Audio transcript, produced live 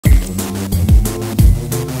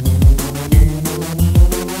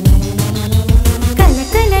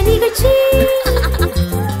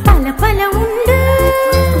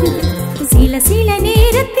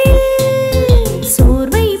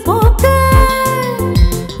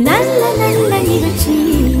நல்ல நல்ல நிகழ்ச்சி.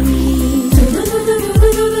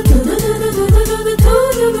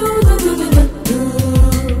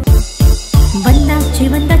 வந்தாச்சு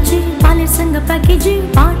வந்தாச்சு பாலியர் சங்க பேக்கேஜ்,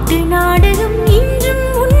 பாட்டு நாடகம் இன்றும்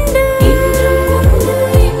உண்டு.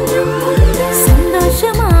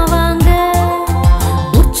 சந்தோஷமா வாங்க,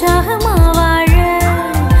 உற்சாகமா வாழ,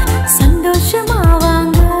 சந்தோஷமா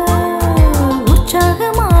வாங்க,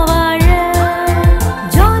 உற்சாகமா வாழ.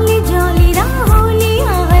 ஜாலி ஜாலி ராஹோலி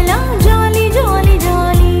ஆகலாம், jolly jolly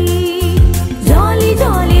jolly, jolly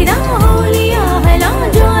jolly ராஹோலி ஆகலாம்,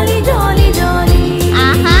 ஜாலி ஜாலி ஜாலி.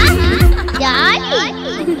 ஆஹா ஜாலி.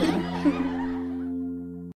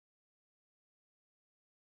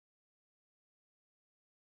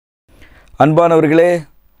 அன்பானவர்களே,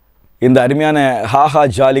 இந்த அருமையான ஹாஹா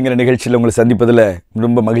ஜாலிங்கிற நிகழ்ச்சியில் உங்களை சந்திப்பதில்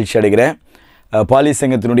ரொம்ப மகிழ்ச்சி அடைகிறேன். பாலியர்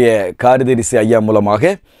சங்கத்தினுடைய காரியதரிசி ஐயா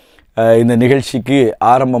மூலமாக இந்த நிகழ்ச்சிக்கு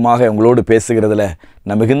ஆரம்பமாக உங்களோடு பேசுகிறதுல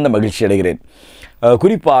நான் மிகுந்த மகிழ்ச்சி அடைகிறேன்.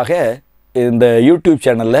 குறிப்பாக இந்த யூடியூப்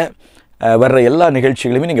சேனலில் வர்ற எல்லா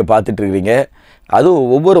நிகழ்ச்சிகளையுமே நீங்கள் பார்த்துட்ருக்கிறீங்க.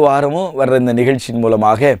 அதுவும் ஒவ்வொரு வாரமும் வர்ற இந்த நாட்சியின்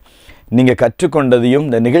மூலமாக நீங்கள் கற்றுக்கொண்டதையும்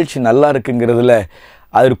இந்த நிகழ்ச்சி நல்லா இருக்குங்கிறதுல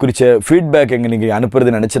அது குறித்த ஃபீட்பேக் எங்கே நீங்கள்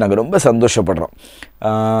அனுப்புறது நினச்சி நாங்கள் ரொம்ப சந்தோஷப்படுறோம்.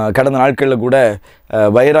 கடந்த நாட்களில் கூட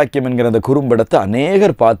வைராக்கியம் என்கிற அந்த குறும்படத்தை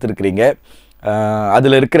அநேகர் பார்த்துருக்குறீங்க.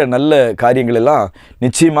 அதில் இருக்கிற நல்ல காரியங்கள் எல்லாம்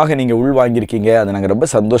நிச்சயமாக நீங்கள் உள்வாங்கியிருக்கீங்க. அதை நாங்கள் ரொம்ப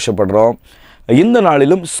சந்தோஷப்படுறோம். இந்த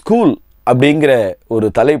நாளிலும் ஸ்கூல் அப்படிங்கிற ஒரு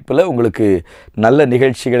தலைப்பில் உங்களுக்கு நல்ல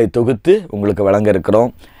நிகழ்ச்சிகளை தொகுத்து உங்களுக்கு வழங்க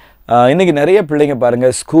இருக்கிறோம். இன்றைக்கி நிறைய பிள்ளைங்க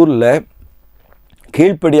பாருங்கள் ஸ்கூலில்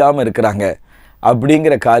கீழ்ப்படியாமல் இருக்கிறாங்க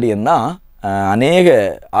அப்படிங்கிற காரியம்தான் அநேக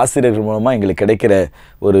ஆசிரியர்கள் மூலமாக எங்களுக்கு கிடைக்கிற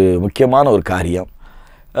ஒரு முக்கியமான ஒரு காரியம்.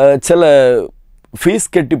 சில ஃபீஸ்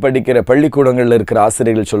கட்டி படிக்கிற பள்ளிக்கூடங்களில் இருக்கிற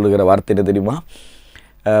ஆசிரியர்கள் சொல்லுகிற வார்த்தை என்ன தெரியுமா?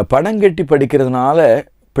 பணம் கட்டி படிக்கிறதுனால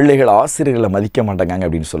பிள்ளைகள் ஆசிரியர்களை மதிக்க மாட்டாங்க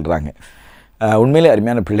அப்படின்னு சொல்கிறாங்க. உண்மையிலே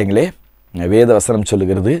அருமையான பிள்ளைங்களே, வேத வசனம்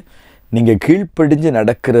சொல்லுகிறது, நீங்கள் கீழ்ப்படிஞ்சு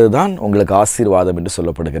நடக்கிறது தான் உங்களுக்கு ஆசீர்வாதம் என்று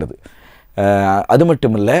சொல்லப்படுகிறது. அது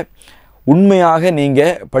மட்டும் இல்லை, உண்மையாக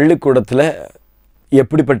நீங்கள் பள்ளிக்கூடத்தில்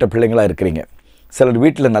எப்படிப்பட்ட பிள்ளைங்களாக இருக்கிறீங்க? சிலர்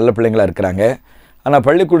வீட்டில் நல்ல பிள்ளைங்களாக இருக்கிறாங்க, ஆனால்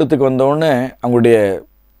பள்ளிக்கூடத்துக்கு வந்தோடனே அவங்களுடைய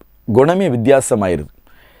குணமே வித்தியாசமாயிருது.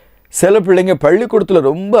 சில பிள்ளைங்க பள்ளிக்கூடத்தில்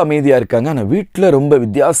ரொம்ப அமைதியாக இருக்காங்க, ஆனால் வீட்டில் ரொம்ப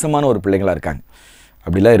வித்தியாசமான ஒரு பிள்ளைங்களாக இருக்காங்க.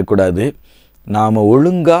 அப்படிலாம் இருக்கக்கூடாது. நாம்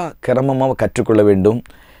ஒழுங்காக கிரமமாக கற்றுக்கொள்ள வேண்டும்.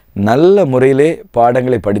 நல்ல முறையிலே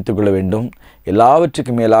பாடங்களை படித்து கொள்ள வேண்டும்.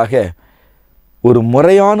 எல்லாவற்றுக்கும் மேலாக ஒரு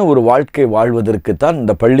முறையான ஒரு வாழ்க்கை வாழ்வதற்குத்தான்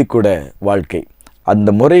இந்த பள்ளிக்கூட வாழ்க்கை. அந்த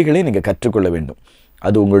முறைகளை நீங்கள் கற்றுக்கொள்ள வேண்டும்.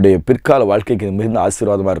 அது உங்களுடைய பிற்கால வாழ்க்கைக்கு மிகுந்த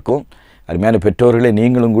ஆசீர்வாதமாக இருக்கும். அருமையான பெற்றோர்களே,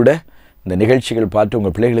 நீங்களும் கூட இந்த நிகழ்ச்சிகள் பார்த்து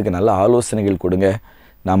உங்கள் பிள்ளைகளுக்கு நல்ல ஆலோசனைகள் கொடுங்க.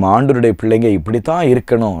 நாம் ஆண்டவருடைய பிள்ளைங்க இப்படி தான்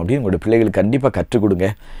இருக்கணும் அப்படின்னு உங்களுடைய பிள்ளைகளுக்கு கண்டிப்பாக கற்றுக் கொடுங்க.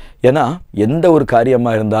 ஏன்னா எந்த ஒரு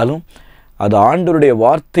காரியமாக இருந்தாலும் அது ஆண்டவருடைய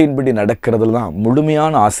வார்த்தையின்படி நடக்கிறதுல தான்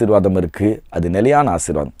முழுமையான ஆசீர்வாதம் இருக்குது. அது நிலையான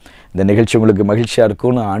ஆசீர்வாதம். இந்த நிகழ்ச்சி உங்களுக்கு மகிழ்ச்சியாக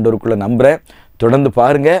இருக்கும்னு ஆண்டவருக்குள்ளே நம்புகிறேன். தொடர்ந்து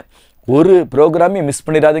பாருங்கள். ஒரு ப்ரோக்ராமையும் மிஸ்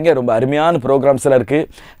பண்ணிடாதீங்க. ரொம்ப அருமையான ப்ரோக்ராம்ஸ் எல்லாம் இருக்குது.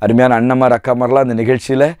 அருமையான அண்ணமார் அக்காமாரெலாம் இந்த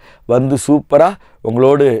நிகழ்ச்சியில் வந்து சூப்பராக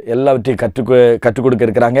உங்களோடு எல்லாவற்றையும் கற்றுக் கொடுக்க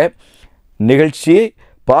இருக்கிறாங்க. நிகழ்ச்சியை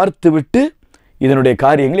பார்த்துவிட்டு இதனுடைய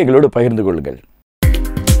காரியங்களை எங்களோடு பகிர்ந்து கொள்ளுங்கள்.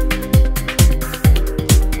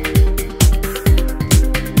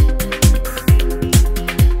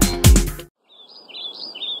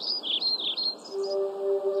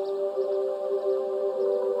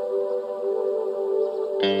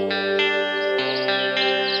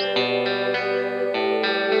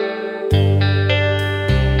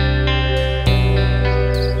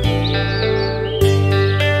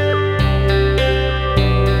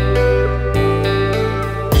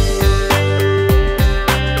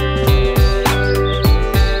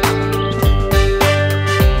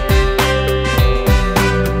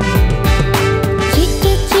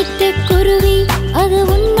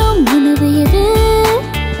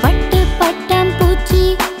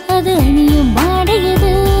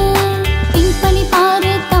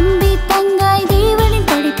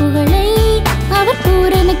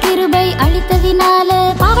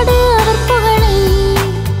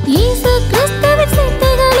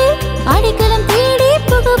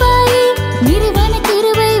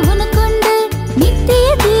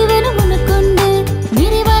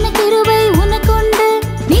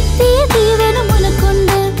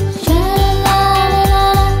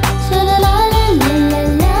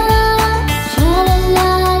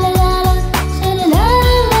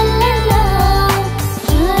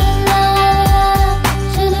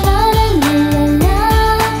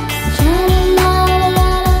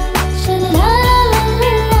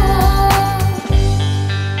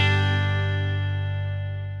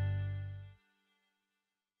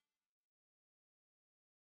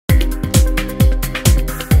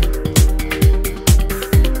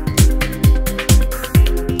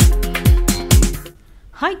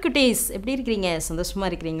 ஹாய் குட்டீஸ், எப்படி இருக்கிறீங்க? சந்தோஷமாக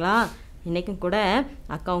இருக்கிறீங்களா? இன்றைக்கும் கூட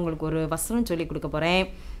அக்கா உங்களுக்கு ஒரு வசனம் சொல்லி கொடுக்க போகிறேன்.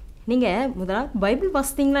 நீங்கள் முதலாக பைபிள்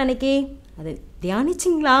வாசித்தீங்களா? இன்றைக்கி அது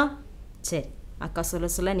தியானிச்சிங்களா? சரி, அக்கா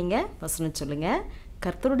சொல்ல நீங்கள் வசனம் சொல்லுங்கள்.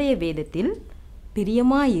 கர்த்தருடைய வேதத்தில்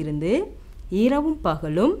பிரியமாக இருந்து இரவும்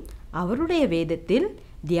பகலும் அவருடைய வேதத்தில்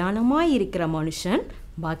தியானமாக இருக்கிற மனுஷன்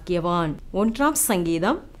பாக்கியவான். 1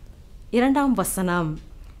 சங்கீதம் 2 வசனம்.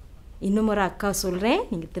 இன்னும் ஒரு அக்கா சொல்கிறேன்,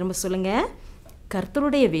 நீங்கள் திரும்ப சொல்லுங்கள்.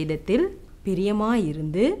 கர்த்தருடைய வேதத்தில் பிரியமாக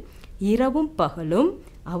இருந்து இரவும் பகலும்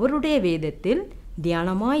அவருடைய வேதத்தில்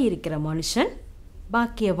தியானமாக இருக்கிற மனுஷன்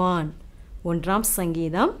பாக்கியவான். 1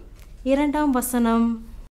 சங்கீதம் 2 வசனம்.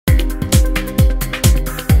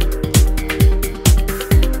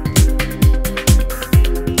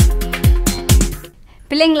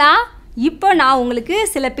 பிள்ளைங்களா, இப்போ நான் உங்களுக்கு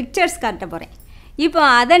சில பிக்சர்ஸ் காட்ட போகிறேன். இப்போ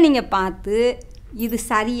அதை நீங்கள் பார்த்து இது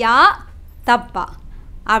சரியா தப்பா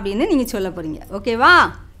அப்படின்னு நீங்கள் சொல்ல போகிறீங்க. ஓகேவா?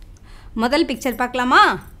 முதல் பிக்சர் பார்க்கலாமா?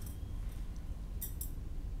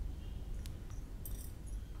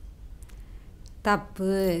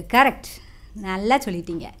 தப்பு. கரெக்ட், நல்லா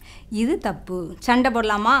சொல்லிட்டீங்க. இது தப்பு. சண்டை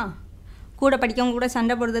போடலாமா? கூட படிக்கவங்க கூட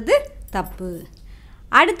சண்டை போடுறது தப்பு.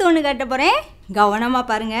 அடுத்து ஒன்று காட்ட போகிறேன், கவனமாக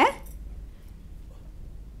பாருங்கள்.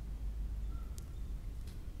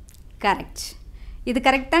 கரெக்ட். இது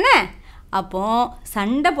கரெக்ட் தானே? அப்போது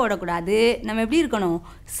சண்டை போடக்கூடாது. நம்ம எப்படி இருக்கணும்?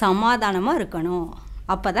 சமாதானமாக இருக்கணும்.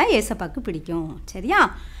 அப்போ தான் ஏசப்பாக்கு பிடிக்கும். சரியா?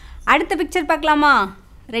 அடுத்த பிக்சர் பார்க்கலாமா?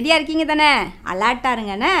 ரெடியாக இருக்கீங்க தானே? அலர்ட்டாக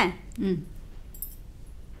இருங்கண்ணே.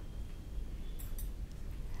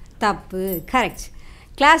 தப்பு. கரெக்ட்.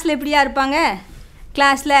 கிளாஸில் எப்படியா இருப்பாங்க?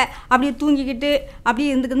 கிளாஸில் அப்படியே தூங்கிக்கிட்டு அப்படியே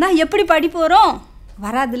இருந்துக்கிருந்தா எப்படி படிப்பு வரும்?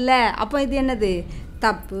 வராதில்ல. அப்போ இது என்னது?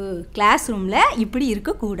 தப்பு. கிளாஸ் ரூமில் இப்படி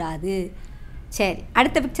இருக்கக்கூடாது. சரி,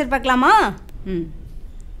 அடுத்த பிக்சர் பார்க்கலாமா?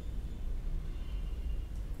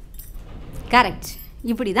 கரெக்ட்.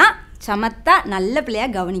 இப்படி தான் சமத்தா நல்ல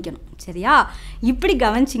பிள்ளையாக கவனிக்கணும். சரியா? இப்படி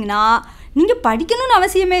கவனிச்சிங்கன்னா நீங்கள் படிக்கணும்னு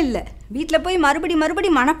அவசியமே இல்லை. வீட்டில் போய்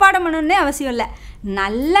மறுபடி மனப்பாடம் பண்ணணுன்னே அவசியம் இல்லை.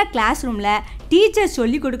 நல்ல கிளாஸ் ரூமில் டீச்சர்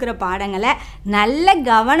சொல்லி கொடுக்குற பாடங்களை நல்ல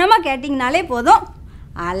கவனமாக கேட்டிங்கனாலே போதும்.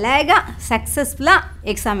 அழகாக சக்ஸஸ்ஃபுல்லாக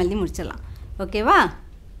எக்ஸாம் எழுதி முடிச்சிடலாம். ஓகேவா?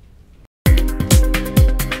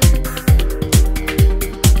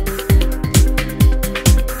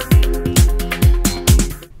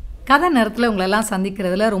 கதை நேரத்தில் உங்களெல்லாம்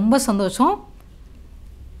சந்திக்கிறதுல ரொம்ப சந்தோஷம்.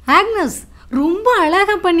 ஆக்னஸ், ரொம்ப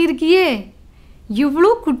அழகாக பண்ணியிருக்கியே.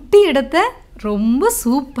 இவ்வளோ குட்டி இடத்த ரொம்ப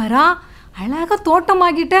சூப்பராக அழகாக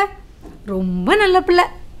தோட்டமாக்கிட்ட. ரொம்ப நல்ல பிள்ளை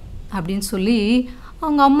அப்படின்னு சொல்லி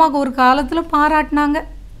அவங்க அம்மாவுக்கு ஒரு காலத்தில் பாராட்டினாங்க.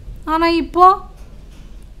 ஆனால் இப்போ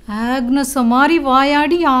ஆக்னஸை மாதிரி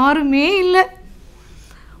வாயாடி யாருமே இல்லை.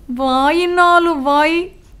 வாயினாலும் வாய்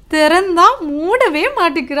திறந்தா மூடவே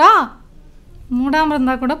மாட்டிக்கிறா. மூடாமல்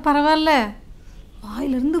இருந்தால் கூட பரவாயில்ல,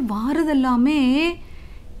 வாயிலிருந்து வாரதெல்லாமே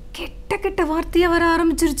கெட்ட கெட்ட வார்த்தையாக வர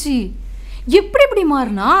ஆரம்பிச்சிருச்சு. எப்படி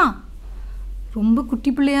மாறினா? ரொம்ப குட்டி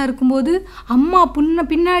பிள்ளையாக இருக்கும்போது அம்மா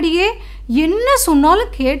பின்னாடியே என்ன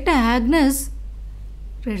சொன்னாலும் கேட்ட ஆக்னஸ்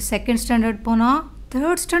 2nd ஸ்டாண்டர்ட் போனால்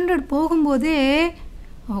 3rd ஸ்டாண்டர்ட் போகும்போதே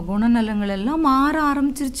அவள் குணநலங்கள் எல்லாம் மாற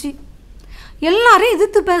ஆரம்பிச்சிருச்சு. எல்லாரையும்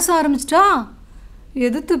எதிர்த்து பேச ஆரம்பிச்சிட்டா.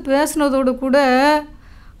 எதிர்த்து பேசினதோடு கூட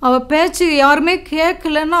அவள் பேச்சு யாருமே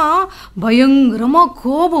கேட்கலன்னா பயங்கரமாக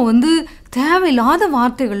கோபம் வந்து தேவையில்லாத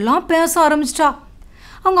வார்த்தைகள்லாம் பேச ஆரம்பிச்சிட்டா.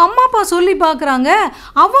 அவங்க அம்மா அப்பா சொல்லி பார்க்குறாங்க,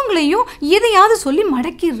 அவங்களையும் எதையாவது சொல்லி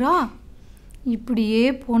மடக்கிடுறா. இப்படியே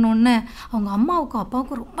போனோன்னே அவங்க அம்மாவுக்கும்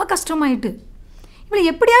அப்பாவுக்கும் ரொம்ப கஷ்டமாயிட்டு. இவளை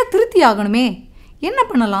எப்படியாவது திருத்தி ஆகணுமே, என்ன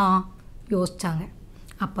பண்ணலாம் யோசித்தாங்க.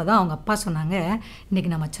 அப்போ தான் அவங்க அப்பா சொன்னாங்க, இன்றைக்கி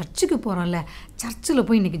நம்ம சர்ச்சுக்கு போகிறோம்ல, சர்ச்சில்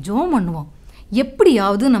போய் இன்றைக்கி ஜெபம் பண்ணுவோம்.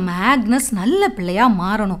 எப்படியாவது நம்ம ஆக்னஸ் நல்ல பிள்ளையாக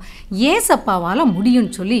மாறணும், ஏசப்பாவால்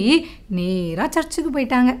முடியும்னு சொல்லி நேராக சர்ச்சுக்கு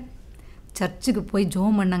போயிட்டாங்க. சர்ச்சுக்கு போய்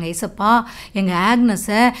ஜெபம் பண்ணாங்க. ஏசப்பா, எங்கள்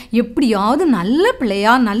ஆக்னஸை எப்படியாவது நல்ல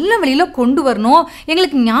பிள்ளையாக நல்ல வழியில் கொண்டு வரணும்,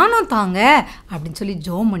 எங்களுக்கு ஞானம் தாங்க அப்படின்னு சொல்லி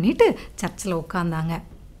ஜெபம் பண்ணிவிட்டு சர்ச்சில் உட்காந்தாங்க.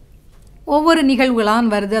 ஒவ்வொரு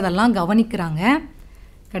நிகழ்வுகளான் வருது, அதெல்லாம் கவனிக்கிறாங்க.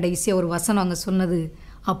 கடைசியாக ஒரு வசனம் அங்கே சொன்னது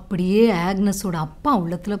அப்படியே ஆக்னஸோட அப்பா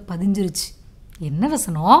உள்ளத்தில் பதிஞ்சிருச்சு. என்ன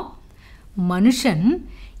வசனம்? மனுஷன்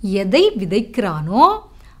எதை விதைக்கிறானோ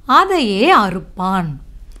அதையே அறுப்பான்.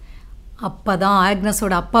 அப்போ தான்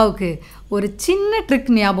ஆக்னஸோட அப்பாவுக்கு ஒரு சின்ன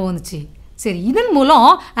ட்ரிக் ஞாபகம் வந்துச்சு. சரி, இதன் மூலம்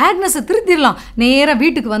ஆக்னஸை திருத்திடலாம். நேராக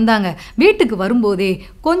வீட்டுக்கு வந்தாங்க. வீட்டுக்கு வரும்போதே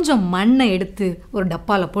கொஞ்சம் மண்ணை எடுத்து ஒரு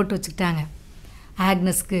டப்பாவில் போட்டு வச்சுக்கிட்டாங்க.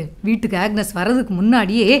 வீட்டுக்கு ஆக்னஸ் வர்றதுக்கு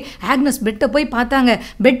முன்னாடியே ஆக்னஸ் பெட்டை போய் பார்த்தாங்க.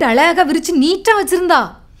 பெட் அழகாக விரித்து நீட்டாக வச்சுருந்தா.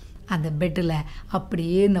 அந்த பெட்டில்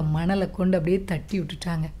அப்படியே இந்த மணலை கொண்டு அப்படியே தட்டி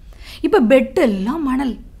விட்டுட்டாங்க. இப்போ பெட்டெல்லாம்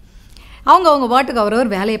மணல். அவங்க பாட்டுக்கு அவரவர்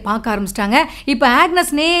வேலையை பார்க்க ஆரம்பிச்சிட்டாங்க. இப்போ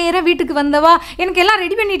ஆக்னஸ் நேராக வீட்டுக்கு வந்தவா, எனக்கு எல்லாம்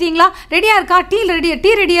ரெடி பண்ணிட்டீங்களா, ரெடியாக இருக்கா, டீ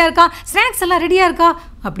ரெடியாக இருக்கா, ஸ்நாக்ஸ் எல்லாம் ரெடியாக இருக்கா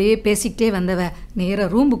அப்படியே பேசிக்கிட்டே வந்தவ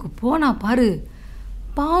நேராக ரூமுக்கு போனா பாரு.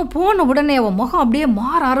 பாவம் போன உடனே அவன் முகம் அப்படியே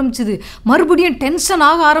மாற ஆரம்பிச்சுது. மறுபடியும் டென்ஷன்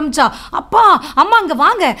ஆக ஆரம்பிச்சா. அப்பா அம்மா அங்கே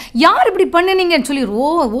வாங்க, யார் இப்படி பண்ணினீங்கன்னு சொல்லி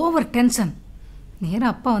ஓவர் டென்ஷன்.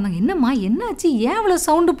 நேராக அப்பா வந்தாங்க. என்னம்மா என்னாச்சு, ஏன் இவ்வளோ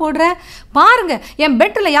சவுண்டு போடுற, பாருங்க என்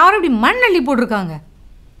பெட்டில் யாரும் இப்படி மண்ணள்ளி போட்டிருக்காங்க.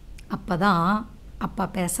 அப்போ தான் அப்பா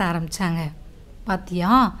பேச ஆரம்பித்தாங்க.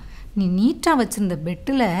 பாத்தியா, நீ நீட்டாக வச்சுருந்த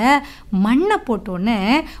பெட்டில் மண்ணை போட்டோன்னே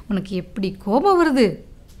உனக்கு எப்படி கோபம் வருது.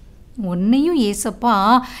 உன்னையும் ஏசப்பா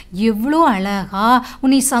எவ்வளோ அழகா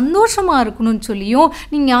உன்னை சந்தோஷமாக இருக்கணும்னு சொல்லியும்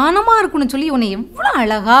நீ ஞானமாக இருக்கணும்னு சொல்லி உன்னை எவ்வளோ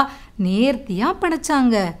அழகா நேர்த்தியாக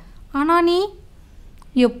படைச்சாங்க. ஆனால் நீ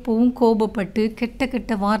எப்பவும் கோபப்பட்டு கெட்ட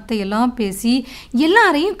கெட்ட வார்த்தையெல்லாம் பேசி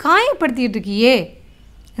எல்லாரையும் காயப்படுத்திகிட்டு இருக்கியே,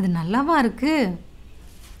 அது நல்லாவா இருக்கு?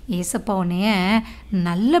 ஏசப்பா உன்னைய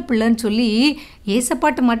நல்ல பிள்ளைன்னு சொல்லி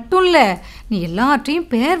ஏசப்பாட்டு மட்டும் இல்லை, நீ எல்லாற்றையும்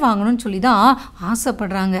பேர் வாங்கணும்னு சொல்லி தான்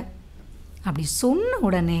ஆசைப்படுறாங்க. அப்படி சொன்ன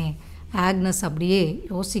உடனே ஆக்னஸ் அப்படியே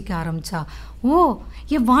யோசிக்க ஆரம்பித்தா. ஓ,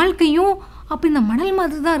 என் வாழ்க்கையும் அப்போ இந்த மணல்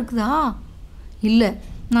மாதிரி தான் இருக்குதா, இல்லை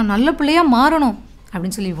நான் நல்ல பிள்ளையாக மாறணும்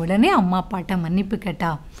அப்படின்னு சொல்லி உடனே அம்மா அப்பாட்ட மன்னிப்பு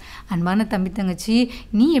கேட்டா. அன்பான தம்பி தங்கச்சி,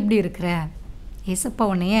 நீ எப்படி இருக்கிற? ஏசப்பா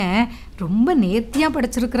உன்னைய ரொம்ப நேர்த்தியாக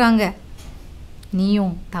படைச்சிருக்கிறாங்க.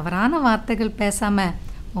 நீயும் தவறான வார்த்தைகள் பேசாமல்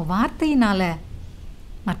உன் வார்த்தையினால்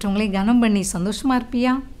மற்றவங்களை கனம் பண்ணி சந்தோஷமாக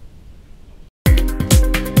இருப்பியா?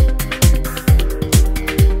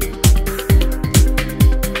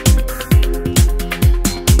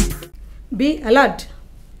 Be alert.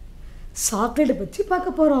 சாக்லேட்டை பற்றி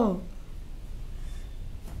பார்க்க போகிறோம்.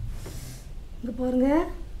 இங்கே பாருங்க.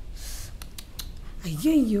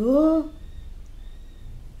 ஐயோ,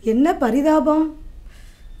 என்ன பரிதாபம்.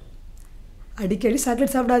 அடிக்கடி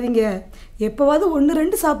சாக்லேட் சாப்பிடாதீங்க, எப்போவாவது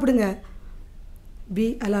 1-2 சாப்பிடுங்க. Be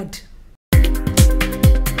alert.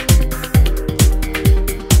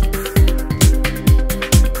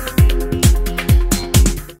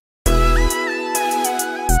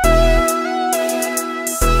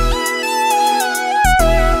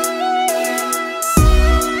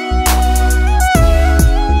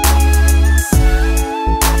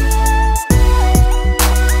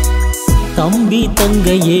 தம்பி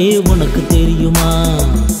தங்கையே உனக்கு தெரியுமா,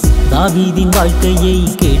 தாவீதின் வாழ்க்கையை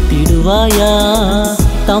கேட்டிடுவாயா?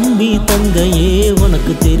 தம்பி தங்கையே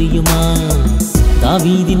உனக்கு தெரியுமா,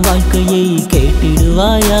 தாவீதின் வாழ்க்கையை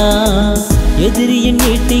கேட்டிடுவாயா? எதிரியின்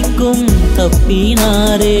ஈட்டிக்கும்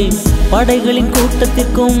தப்பினாரே, படைகளின்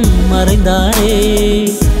கூட்டத்திற்கும் மறைந்தாரே.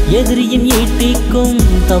 எதிரியின் ஈட்டிக்கும்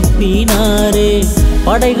தப்பினாரே,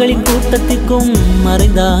 படைகளின் கூட்டத்திற்கும்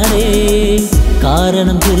மறைந்தாரே.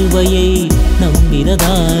 காரணம் கிருபையை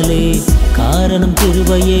நம்பினதாலே, காரணம்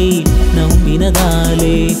கிருபையை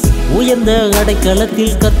நம்பினதாலே. உயர்ந்த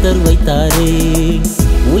அடைக்கலத்தில் கர்த்தர் வைத்தாரே,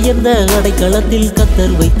 உயர்ந்த அடைக்கலத்தில்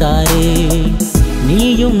கர்த்தர் வைத்தாரே.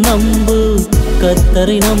 நீயும் நம்பு,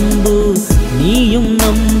 கர்த்தரை நம்பு, நீயும்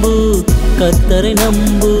நம்பு, கர்த்தரை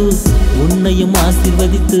நம்பு. உன்னையும்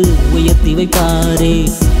ஆசீர்வதித்து உயர்த்தி வைப்பாரே,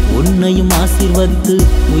 உன்னையும் ஆசீர்வதித்து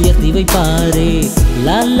உயர்த்தி வைப்பாரே.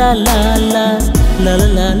 லா லா லா லா லா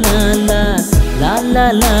லா லா லா லா லா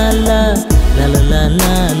லா லா லா லா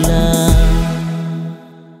லா லா.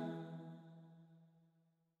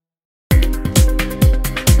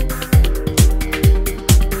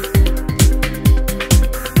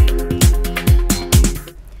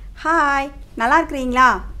 ஹாய், நல்லா இருக்கிறீங்களா?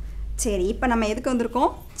 சரி, இப்போ நம்ம எதுக்கு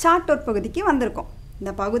வந்திருக்கோம்? சார்ட்டோர் பகுதிக்கு வந்திருக்கோம்.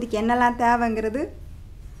 இந்த பகுதிக்கு என்னெல்லாம் தேவைங்கிறது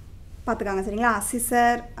பார்த்துக்காங்க, சரிங்களா?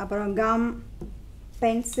 சிசர், அப்புறம் கம்,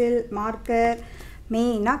 பென்சில், மார்க்கர்,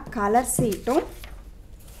 மெயினாக கலர் சீட்டும்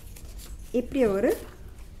இப்படி ஒரு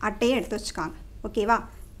அட்டையை எடுத்து வச்சுக்காங்க, ஓகேவா?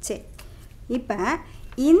 சரி, இப்போ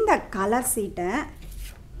இந்த கலர் சீட்டை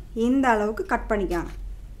இந்த அளவுக்கு கட் பண்ணிக்காங்க,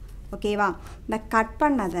 ஓகேவா? இந்த கட்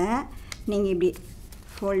பண்ணதை நீங்கள் இப்படி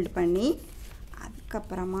ஃபோல்டு பண்ணி,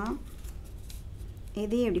 அதுக்கப்புறமா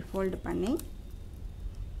இதையும் இப்படி ஃபோல்டு பண்ணி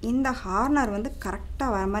இந்த ஹார்னர் வந்து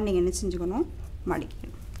கரெக்டாக வர மாதிரி நீங்கள் என்ன செஞ்சுக்கணும்,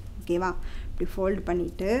 மடிக்கணும், ஓகேவா? இப்படி ஃபோல்டு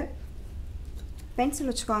பண்ணிவிட்டு பென்சில்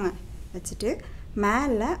வச்சுக்கோங்க, வச்சுட்டு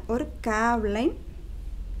மேலே ஒரு கேவ் லைன்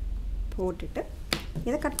போட்டுட்டு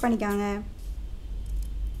இதை கட் பண்ணிக்காங்க.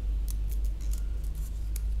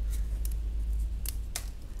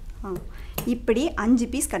 இப்படி 5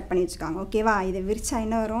 பீஸ் கட் பண்ணி வச்சுக்காங்க, ஓகேவா? இதை விரிச்சா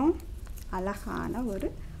என்ன வரும்? அழகான ஒரு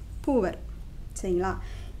பூ வரும், சரிங்களா?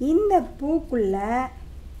 இந்த பூக்குள்ளே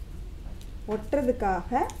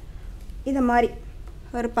ஒட்டுறதுக்காக இதை மாதிரி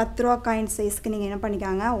ஒரு 10 ரூபா காயின் சைஸ்க்கு நீங்கள் என்ன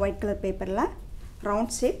பண்ணிக்காங்க, ஒயிட் கலர் பேப்பரில்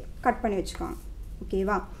ரவுண்ட் ஷேப் கட் பண்ணி வச்சுக்கோங்க,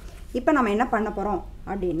 ஓகேவா? இப்போ நம்ம என்ன பண்ண போகிறோம்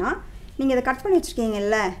அப்படின்னா, நீங்கள் இதை கட் பண்ணி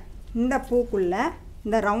வச்சுருக்கீங்கல்ல, இந்த பூக்குள்ளே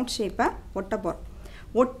இந்த ரவுண்ட் ஷேப்பை ஒட்ட போகிறோம்.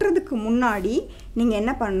 ஒட்டுறதுக்கு முன்னாடி நீங்கள்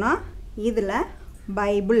என்ன பண்ணால் இதில்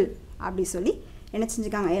பைபிள் அப்படி சொல்லி என்ன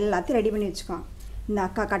செஞ்சுக்காங்க, எல்லாத்தையும் ரெடி பண்ணி வச்சுக்காங்க. இந்த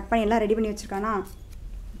அக்கா கட் பண்ணி எல்லாம் ரெடி பண்ணி வச்சுருக்கானா?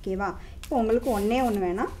 ஓகேவா? இப்போ உங்களுக்கு ஒன்றே ஒன்று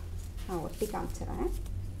வேணால் நான் ஒட்டி காமிச்சிடுறேன்.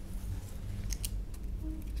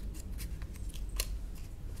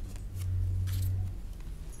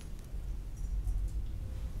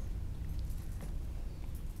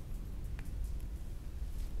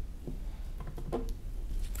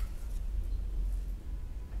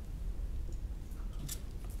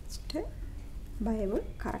 பைபிள்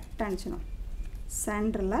கரெக்டாக அனுப்பிச்சணும்,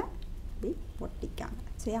 சென்டரில் இப்படி ஒட்டிக்காங்க.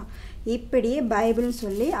 சரியா? இப்படியே பைபிள்னு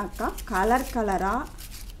சொல்லி அக்கா கலர் கலராக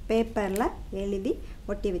பேப்பரில் எழுதி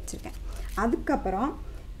ஒட்டி வச்சுருக்கேன். அதுக்கப்புறம்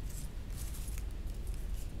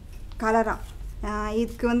கலராக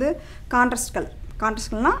இதுக்கு வந்து கான்ட்ராஸ்ட்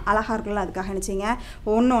கலர்னால் அழகாக இருக்குல்ல, அதுக்காக நினச்சிங்க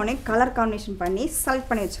ஒன்று கலர் காம்பினேஷன் பண்ணி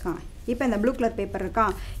செலக்ட் பண்ணி வச்சுக்கோங்க. இப்போ இந்த ப்ளூ கலர் பேப்பர் இருக்கா,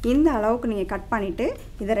 இந்த அளவுக்கு நீங்கள் கட் பண்ணிவிட்டு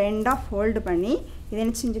இதை ரெண்டாக ஃபோல்டு பண்ணி இதை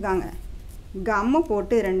என்ன செஞ்சுக்காங்க, கம்மு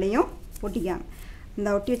போட்டு ரெண்டையும் ஒட்டிக்காங்க. இந்த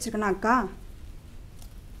ஒட்டி வச்சுருக்கேன்னா அக்கா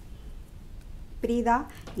புரியுதா?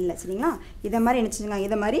 இல்லை சரிங்களா? இதை மாதிரி என்ன செஞ்சுக்காங்க,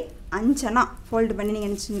 இதை மாதிரி 5 ஃபோல்டு பண்ணி நீங்கள்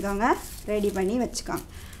என்ன செஞ்சுக்காங்க, ரெடி பண்ணி வச்சுக்காங்க.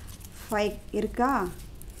 5 இருக்கா?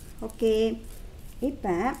 ஓகே.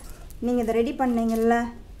 இப்போ நீங்கள் இதை ரெடி பண்ணீங்கள்ல,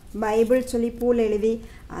 பைபிள் சொல்லி பூவில் எழுதி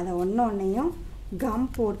அதை ஒன்றையும் கம்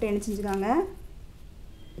போட்டு என்ன செஞ்சுக்காங்க,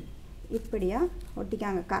 இப்படியா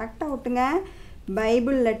ஒட்டிக்காங்க. கரெக்டாக ஒட்டுங்க.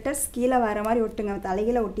 பைபிள் லெட்டர்ஸ் கீழே வர மாதிரி ஒட்டுங்க,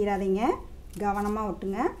 தலைகீழ ஒட்டிடாதீங்க, கவனமாக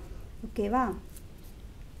ஒட்டுங்க. ஓகேவா?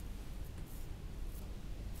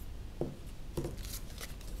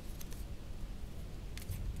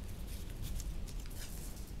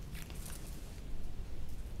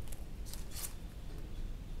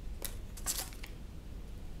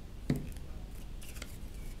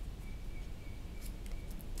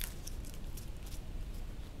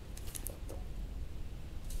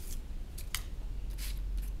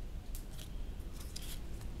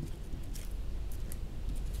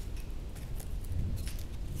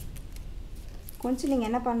 கொஞ்சம் நீங்கள்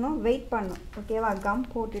என்ன பண்ணணும், வெயிட் பண்ணணும். ஓகேவா? கம்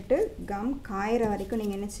போட்டுட்டு கம் காயிற வரைக்கும்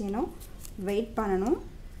நீங்கள் என்ன செய்யணும், வெயிட் பண்ணணும்.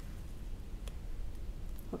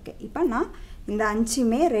 ஓகே. இப்போ நான் இந்த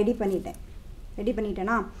 5மே ரெடி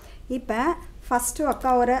பண்ணிட்டேனா? இப்போ ஃபஸ்ட்டு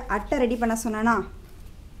அக்கா ஒரு அட்டை ரெடி பண்ண சொன்னேன்னா,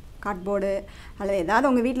 கார்ட்போர்டு அல்லது ஏதாவது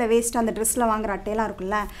உங்கள் வீட்டில் வேஸ்ட்டு அந்த ட்ரெஸ்ஸில் வாங்குகிற அட்டையெல்லாம்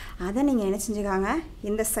இருக்குல்ல, அதை நீங்கள் என்ன செஞ்சுக்காங்க,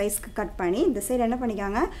 இந்த சைஸ்க்கு கட் பண்ணி இந்த சைடு என்ன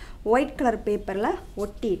பண்ணிக்காங்க, ஒயிட் கலர் பேப்பரில்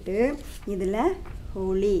ஒட்டிட்டு இதில்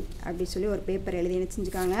ஹோலி அப்படி சொல்லி ஒரு பேப்பர் எழுதி என்ன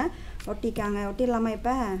செஞ்சுக்காங்க, ஒட்டிக்காங்க. ஒட்டிடலாமா?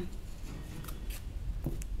 இப்போ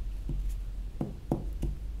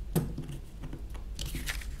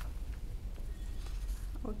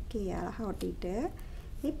ஓகே, அழகாக ஒட்டிட்டு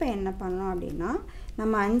இப்போ என்ன பண்ணலாம் அப்படின்னா,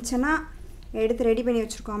 நம்ம 5 எடுத்து ரெடி பண்ணி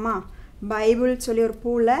வச்சுருக்கோமா, பைபிள் சொல்லி ஒரு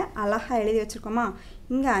பூவில் அழகாக எழுதி வச்சுருக்கோமா,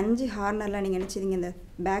 இங்கே 5 ஹார்னரில் நீங்கள் நினச்சிதிங்க இந்த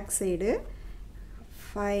பேக் சைடு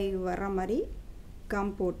 5 வர்ற மாதிரி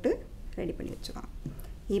கம் போட்டு ரெடி பண்ணி வச்சுக்கோங்க.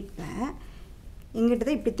 இப்போ இங்கிட்ட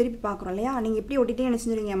தான் இப்படி திருப்பி பார்க்குறோம் இல்லையா, நீங்கள் இப்படி ஒட்டிட்டே என்ன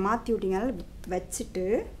செஞ்சுருவீங்க, மாற்றி விட்டீங்கனால வச்சுட்டு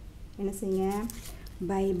என்ன செய்யுங்க,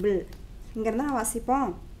 பைபிள் இங்கேருந்து நான்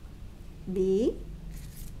வாசிப்போம், பி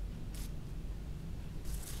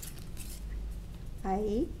ஐ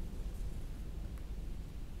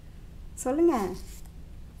சொல்லுங்க,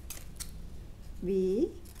 வி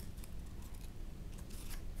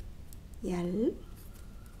எல்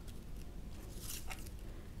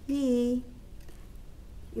இ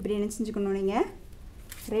இப்படி என்ன செஞ்சுக்கணும், நீங்கள்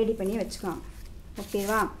ரெடி பண்ணி வச்சுக்கலாம்.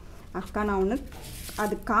 ஓகேவா? அக்கா நான் ஒன்று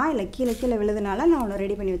அது காயில் கீழே விழுதுனால நான் ஒன்று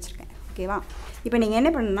ரெடி பண்ணி வச்சுருக்கேன். ஓகேவா? இப்போ நீங்கள்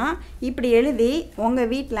என்ன பண்ணுன்னா, இப்படி எழுதி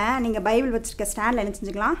உங்கள் வீட்டில் நீங்கள் பைபிள் வச்சுருக்க ஸ்டாண்டில் என்ன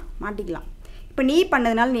செஞ்சுக்கலாம், மாட்டிக்கலாம். இப்போ நீ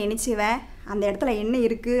பண்ணதுனால நீ நினச்சிவ அந்த இடத்துல என்ன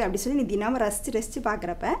இருக்குது அப்படி சொல்லி நீ தினமும் ரசித்து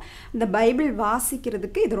பார்க்குறப்ப இந்த பைபிள்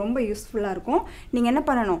வாசிக்கிறதுக்கு இது ரொம்ப யூஸ்ஃபுல்லாக இருக்கும். நீங்கள் என்ன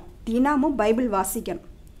பண்ணணும், தினமும் பைபிள் வாசிக்கணும்.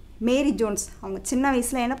 மேரி ஜோன்ஸ் அவங்க சின்ன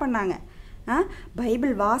வயசில் என்ன பண்ணாங்க,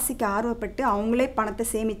 பைபிள் வாசிக்க ஆர்வப்பட்டு அவங்களே பணத்தை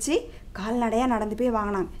சேமித்து கால்நடையாக நடந்து போய்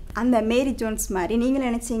வாங்கினாங்க. அந்த மேரி ஜோன்ஸ் மாதிரி நீங்களும்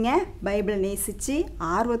நினச்சிங்க பைபிள் நேசித்து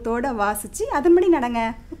ஆர்வத்தோடு வாசித்து அதன்படி நடங்க.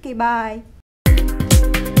 ஓகே, பாய்.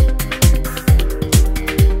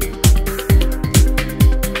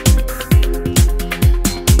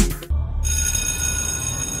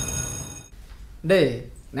 டேய்,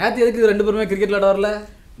 நேற்று எதுக்கு 2 பேருமே கிரிக்கெட் விளாட வரல?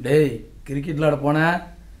 டேய், கிரிக்கெட் விளாட போனேன்,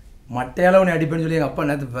 மட்டையால் உன்னை அடிப்பேன்னு சொல்லி எங்கள் அப்பா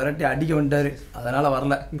நேற்று விரட்டி அடிக்க வந்துட்டாரு, அதனால்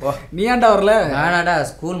வரல. நீ ஏன்டா வரல? நானாடா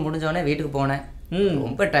ஸ்கூல் முடிஞ்சோடனே வீட்டுக்கு போனேன்,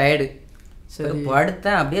 ரொம்ப டயர்டு. சரி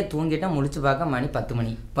படுத்தேன், அப்படியே தூங்கிட்டேன். முழிச்சு பார்க்க மணி 10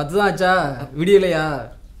 மணி. 10 தான் ஆச்சா? விடியலையா?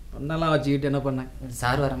 ஒன்னெல்லாம் வச்சுக்கிட்டு என்ன பண்ணேன்?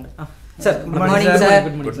 சார் வராங்க sir. Good morning sir.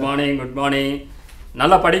 Good morning. Good morning.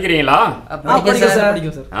 நல்லா படிக்கிறீங்களா? படிக்கும் சார்.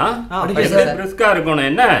 எப்படி பிரிஸ்கா இருக்கணும்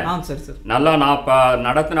என்ன? சரி சார். நல்லா நான்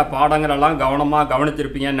நடத்தின பாடங்கள் எல்லாம் கவனமாக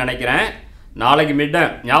கவனிச்சிருப்பீங்கன்னு நினைக்கிறேன். நாளைக்கு மிட்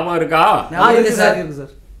டேர்ம் ஞாபகம் இருக்கா? இருக்கு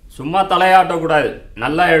சார். சும்மா தலையாட்டக்கூடாது,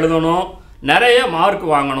 நல்லா எழுதணும், நிறைய மார்க்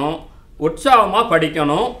வாங்கணும், உற்சாகமாக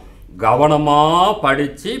படிக்கணும், கவனமாக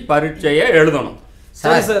படித்து பரீட்சையை எழுதணும்.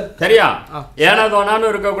 சரியா?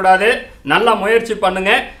 ஏனதோனான்னு இருக்கக்கூடாது. நல்லா முயற்சி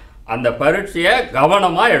பண்ணுங்க, அந்த பரீட்சையை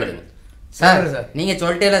கவனமாக எழுதுங்க. சார் நீங்கள்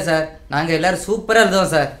சொல்லிட்டேல சார், நாங்கள் எல்லாரும் சூப்பராக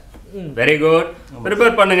எழுதுவோம் சார். Very good.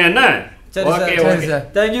 ப்ரிப்பேர் பண்ணுங்க என்ன? Okay sir.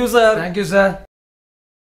 Thank you sir.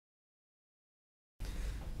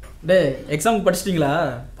 Day exam படிச்சிட்டீங்களா?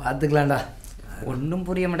 பார்த்துக்கலாம்டா. ஒன்றும்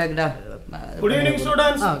புரிய மாட்டேங்குடா. Good evening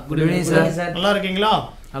students. Good evening sir. நல்லா இருக்கீங்களா?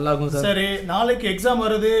 நல்லா இருக்கும் சார். சரி, நாளைக்கு எக்ஸாம்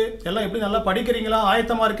வருது, எல்லாம் எப்படி நல்லா படிக்கிறீங்களா?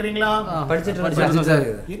 ஆயத்தமா இருக்கிறீங்களா? படிச்சிட்டு சார்.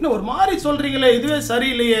 இன்னும் ஒரு மாதிரி சொல்றீங்களே, இதுவே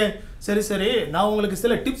சரியில்லையே. சரி, நான் உங்களுக்கு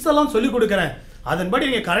சில டிப்ஸ் எல்லாம் சொல்லி கொடுக்குறேன். அதன்படி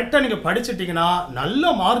நீங்க கரெக்டா நீங்க படிச்சிட்டீங்கன்னா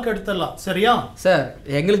நல்ல மார்க் எடுத்துடலாம். சரியா? சார்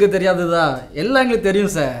எங்களுக்கு தெரியாததா? எல்லாம் எங்களுக்கு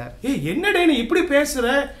தெரியும் சார். என்னடே நீ இப்படி பேசுற?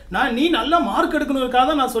 நீ நல்ல மார்க் எடுக்கணும்னுக்காக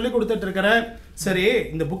தான் நான் சொல்லி கொடுத்துட்டு இருக்கிறேன். சரி,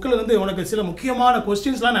 இந்த புக்கில் இருந்து உனக்கு சில முக்கியமான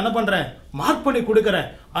கொஸ்டின்ஸ்லாம் நான் என்ன பண்றேன், மார்க் பண்ணி கொடுக்குறேன்.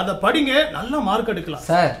 அதை படிங்க, நல்ல மார்க் எடுக்கலாம்.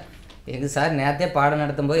 சார் சார் நேத்தே பாடம்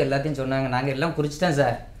நடத்தும் போது எல்லாத்தையும் சொன்னாங்க, நாங்கள் எல்லாம் குறிச்சிட்டேன்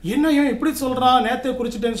சார். என்னையும் இப்படி சொல்றான், நேத்தே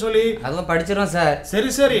குறிச்சிட்டேன்னு சொல்லி? அதுவும் படிச்சிடும் சார்.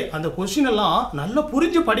 சரி, அந்த கொஸ்டின் எல்லாம் நல்லா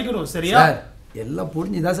புரிஞ்சு படிக்கணும். சரியா? எல்லாம்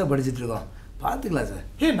புரிஞ்சுதான் சார் படிச்சுட்டு இருக்கோம். பார்த்துக்கலாம் சார்.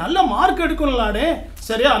 நல்ல மார்க் எடுக்கணும்லாடே.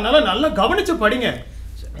 சரியா? அதனால நல்லா கவனிச்சு படிங்க.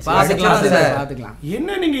 பார்த்துக்கலாம்.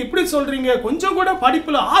 என்ன நீங்க இப்படி சொல்றீங்க? கொஞ்சம் கூட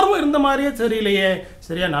படிப்புல ஆர்வம் இருந்த மாதிரியே தெரியலையே.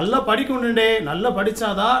 சரியா? நல்லா படிக்கணுண்டே, நல்லா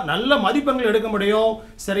படிச்சாதான் நல்ல மதிப்பெண்கள் எடுக்க முடியும்.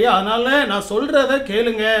 சரியா? அதனால நான் சொல்றத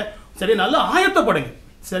கேளுங்க. சரி, நல்லா ஆயத்தப்படுங்க.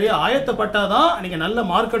 சரியா? ஆயத்தப்பட்டாதான் நீங்க நல்ல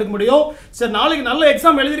மார்க் எடுக்க முடியும். சரி, நாளைக்கு நல்ல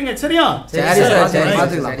எக்ஸாம் எழுதிருங்க. சரியா?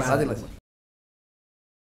 பார்த்துக்கலாம்.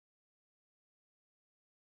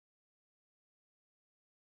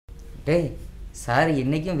 டேய் சார்,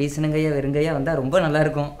 இன்னைக்கும் வீசணுங்கையா வெறுங்கையா வந்தா ரொம்ப நல்லா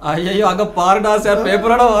இருக்கும். ஐயோ அங்க பாருடா சார்,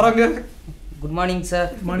 பேப்பரோட வராங்க. Good morning sir.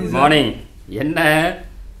 மார்னிங். என்ன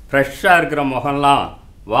ஃப்ரெஷ்ஷாக இருக்கிற முகம்லாம்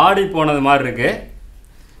வாடி போனது மாதிரி இருக்கு.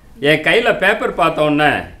 என் கையில் பேப்பர்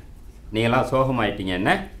பார்த்தோன்னே நீங்களாம் சோகமாயிட்டீங்க.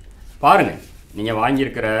 என்ன பாருங்கள், நீங்கள்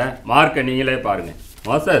வாங்கியிருக்கிற மார்க்கை நீங்களே பாருங்கள்.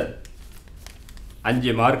 மோசஸ்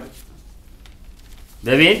 5 மார்க்,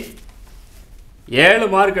 தேவின் 7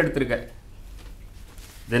 மார்க் எடுத்திருக்க,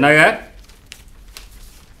 தினகர்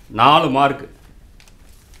 4 மார்க்.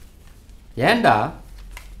 ஏண்டா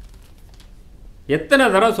எத்தனை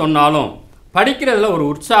தடவை சொன்னாலும் படிக்கிறதுல ஒரு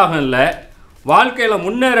உற்சாகம் இல்லை, வாழ்க்கையில்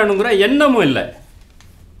முன்னேறணுங்கிற எண்ணமும் இல்லை.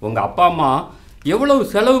 உங்கள் அப்பா அம்மா எவ்வளவு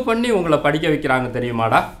செலவு பண்ணி உங்களை படிக்க வைக்கிறாங்க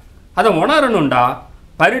தெரியுமாடா? அதை உணரணும்டா.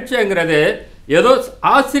 பரீட்சைங்கிறது ஏதோ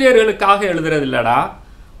ஆசிரியர்களுக்காக எழுதுறது இல்லைடா.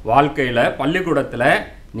 வாழ்க்கையில் பள்ளிக்கூடத்தில்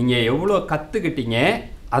நீங்கள் எவ்வளோ கற்றுக்கிட்டீங்க,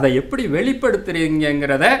 அதை எப்படி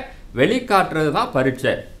வெளிப்படுத்துறீங்கிறத வெளிக்காட்டுறது தான்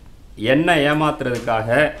பரீட்சை. என்ன ஏமாத்துறதுக்காக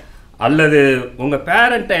அல்லது உங்கள்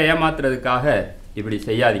பேரண்ட்டை ஏமாத்துறதுக்காக இப்படி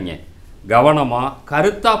செய்யாதீங்க. கவனமாக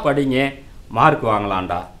கருத்தாக படிங்க, மார்க்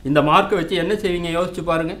வாங்கலாம்டா. இந்த மார்க்கை வச்சு என்ன செய்வீங்க யோசிச்சு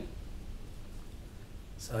பாருங்கள்.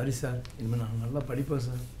 சாரி சார், இனிமேல் நாங்கள் நல்லா படிப்போம்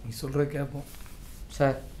சார். நீ சொல்கிற கேட்போம்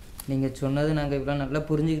சார். நீங்கள் சொன்னது நாங்கள் இவ்வளோ நல்லா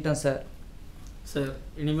புரிஞ்சுக்கிட்டோம் சார். சார்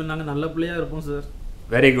இனிமேல் நாங்கள் நல்ல பிள்ளையாக இருப்போம் சார்.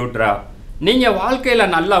 வெரி குட்ரா. நீங்கள்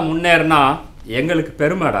வாழ்க்கையில் நல்லா முன்னேறினா எங்களுக்கு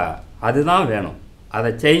பெருமைடா. அதுதான் வேணும். அதை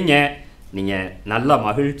செய்யுங்க, நீங்கள் நல்லா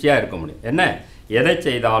மகிழ்ச்சியாக இருக்க முடியும். என்ன எதை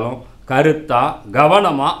செய்தாலும் கருத்தாக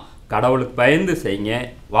கவனமாக கடவுளுக்கு பயந்து செய்யுங்க,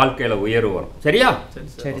 வாழ்க்கையில் உயர்வு வரும். சரியா?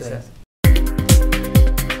 சரி சார்.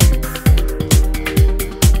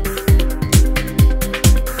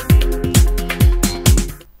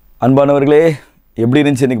 அன்பானவர்களே, எப்படி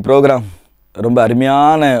இருந்துச்சு இன்றைக்கி ப்ரோக்ராம்? ரொம்ப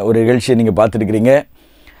அருமையான ஒரு நிகழ்ச்சியை நீங்கள் பார்த்துருக்கிறீங்க.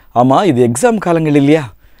 ஆமாம், இது எக்ஸாம் காலங்கள் இல்லையா?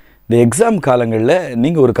 இந்த எக்ஸாம் காலங்களில்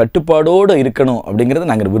நீங்கள் ஒரு கட்டுப்பாடோடு இருக்கணும் அப்படிங்கிறத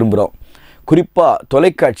நாங்கள் விரும்புகிறோம். குறிப்பாக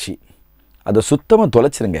தொலைக்காட்சி, அதை சுத்தமாக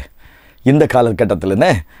தொலைச்சிருங்க. இந்த காலகட்டத்தில் என்ன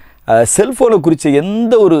செல்ஃபோனை குறித்த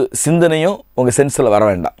எந்த ஒரு சிந்தனையும் உங்கள் சென்ஸில் வர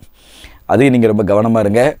வேண்டாம். அதையும் நீங்கள் ரொம்ப கவனமாக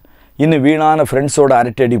இருங்க. இன்னும் வீணான ஃப்ரெண்ட்ஸோட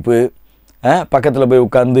அரட்டை அடிப்பு, பக்கத்தில் போய்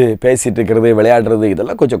உட்காந்து பேசிகிட்டு இருக்கிறது, விளையாடுறது,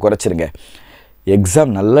 இதெல்லாம் கொஞ்சம் குறைச்சிருங்க.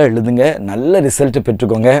 எக்ஸாம் நல்லா எழுதுங்க, நல்ல ரிசல்ட்டு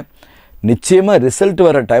பெற்றுக்கோங்க. நிச்சயமாக ரிசல்ட்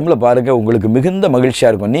வர டைமில் பாருங்கள், உங்களுக்கு மிகுந்த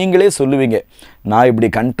மகிழ்ச்சியாக இருக்கும். நீங்களே சொல்லுவீங்க, நான் இப்படி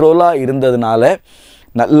கண்ட்ரோலாக இருந்ததுனால,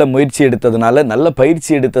 நல்ல முயற்சி எடுத்ததுனால, நல்ல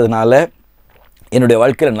பயிற்சி எடுத்ததுனால என்னுடைய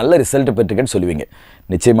வாழ்க்கையில் நல்ல ரிசல்ட்டு பெற்றுக்கன்னு சொல்லுவீங்க.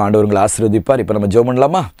 நிச்சயமாக ஆண்டவர்களை ஆசீர்வதிப்பார். இப்போ நம்ம ஜெபம்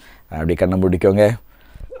பண்ணலாமா? அப்படி கண்ணை மூடிக்கோங்க.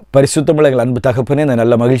 பரிசுத்தமுள்ள எங்கள் அன்பு தகப்பனே, இந்த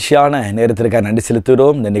நல்ல மகிழ்ச்சியான நேரத்திற்காக நன்றி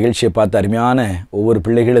செலுத்துகிறோம். இந்த நிகழ்ச்சியை பார்த்து அருமையான ஒவ்வொரு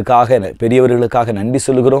பிள்ளைகளுக்காக, பெரியவர்களுக்காக நன்றி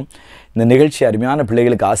சொல்லுகிறோம். இந்த நிகழ்ச்சி அருமையான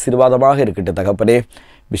பிள்ளைகளுக்கு ஆசீர்வாதமாக இருக்கட்டும் தகப்பனே.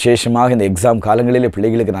 விசேஷமாக இந்த எக்ஸாம் காலங்களில்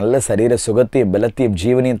பிள்ளைகளுக்கு நல்ல சரீர சுகத்தையும் பலத்தையும்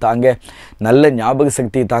ஜீவனையும் தாங்க, நல்ல ஞாபக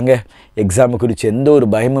சக்தியை தாங்க. எக்ஸாம் குறித்து எந்த ஒரு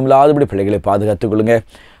பயமும் இல்லாதபடி பிள்ளைகளை பாதுகாத்துக் கொள்ளுங்க.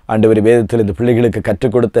 ஆண்டவர் வேதத்தில் இந்த பிள்ளைகளுக்கு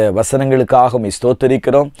கற்றுக் கொடுத்த வசனங்களுக்காக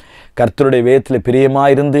ஸ்தோத்தரிக்கிறோம். கர்த்தருடைய வேதத்தில்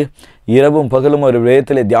பிரியமாயிருந்து இரவும் பகலும் ஒரு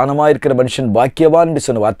வேதத்தில் தியானமாயிருக்கிற மனுஷன் பாக்கியவான் என்று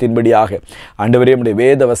சொன்ன வார்த்தையின்படியாக ஆண்டவரே நம்முடைய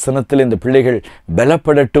வேத வசனத்தில் இந்த பிள்ளைகள்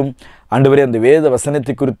பலப்படட்டும். ஆண்டவரே அந்த வேத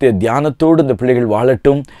வசனத்தை குறித்த தியானத்தோடு இந்த பிள்ளைகள்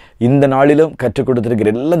வாழட்டும். இந்த நாளிலும் கற்றுக்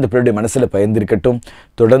கொடுத்திருக்கிற எல்லாம் இந்த பிள்ளைகளுடைய மனசில் பயந்திருக்கட்டும்.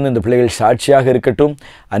 தொடர்ந்து இந்த பிள்ளைகள் சாட்சியாக இருக்கட்டும்.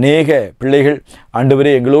 அநேக பிள்ளைகள்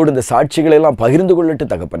ஆண்டவரே எங்களோடு இந்த சாட்சிகளை எல்லாம் பகிர்ந்து கொள்ளட்டு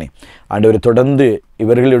தகப்பனே. ஆண்டவரே தொடர்ந்து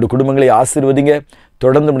இவர்களுடைய குடும்பங்களை ஆசீர்வதிங்க.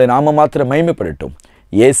 தொடர்ந்து நம்முடைய நாம மாத்திரம் மகிமைப்படட்டும்.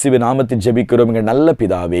 இயேசுவின் நாமத்தில் ஜெபிக்கிறோம் எங்கள் நல்ல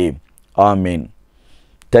பிதாவே. ஆமீன்.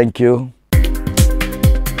 தேங்க்யூ.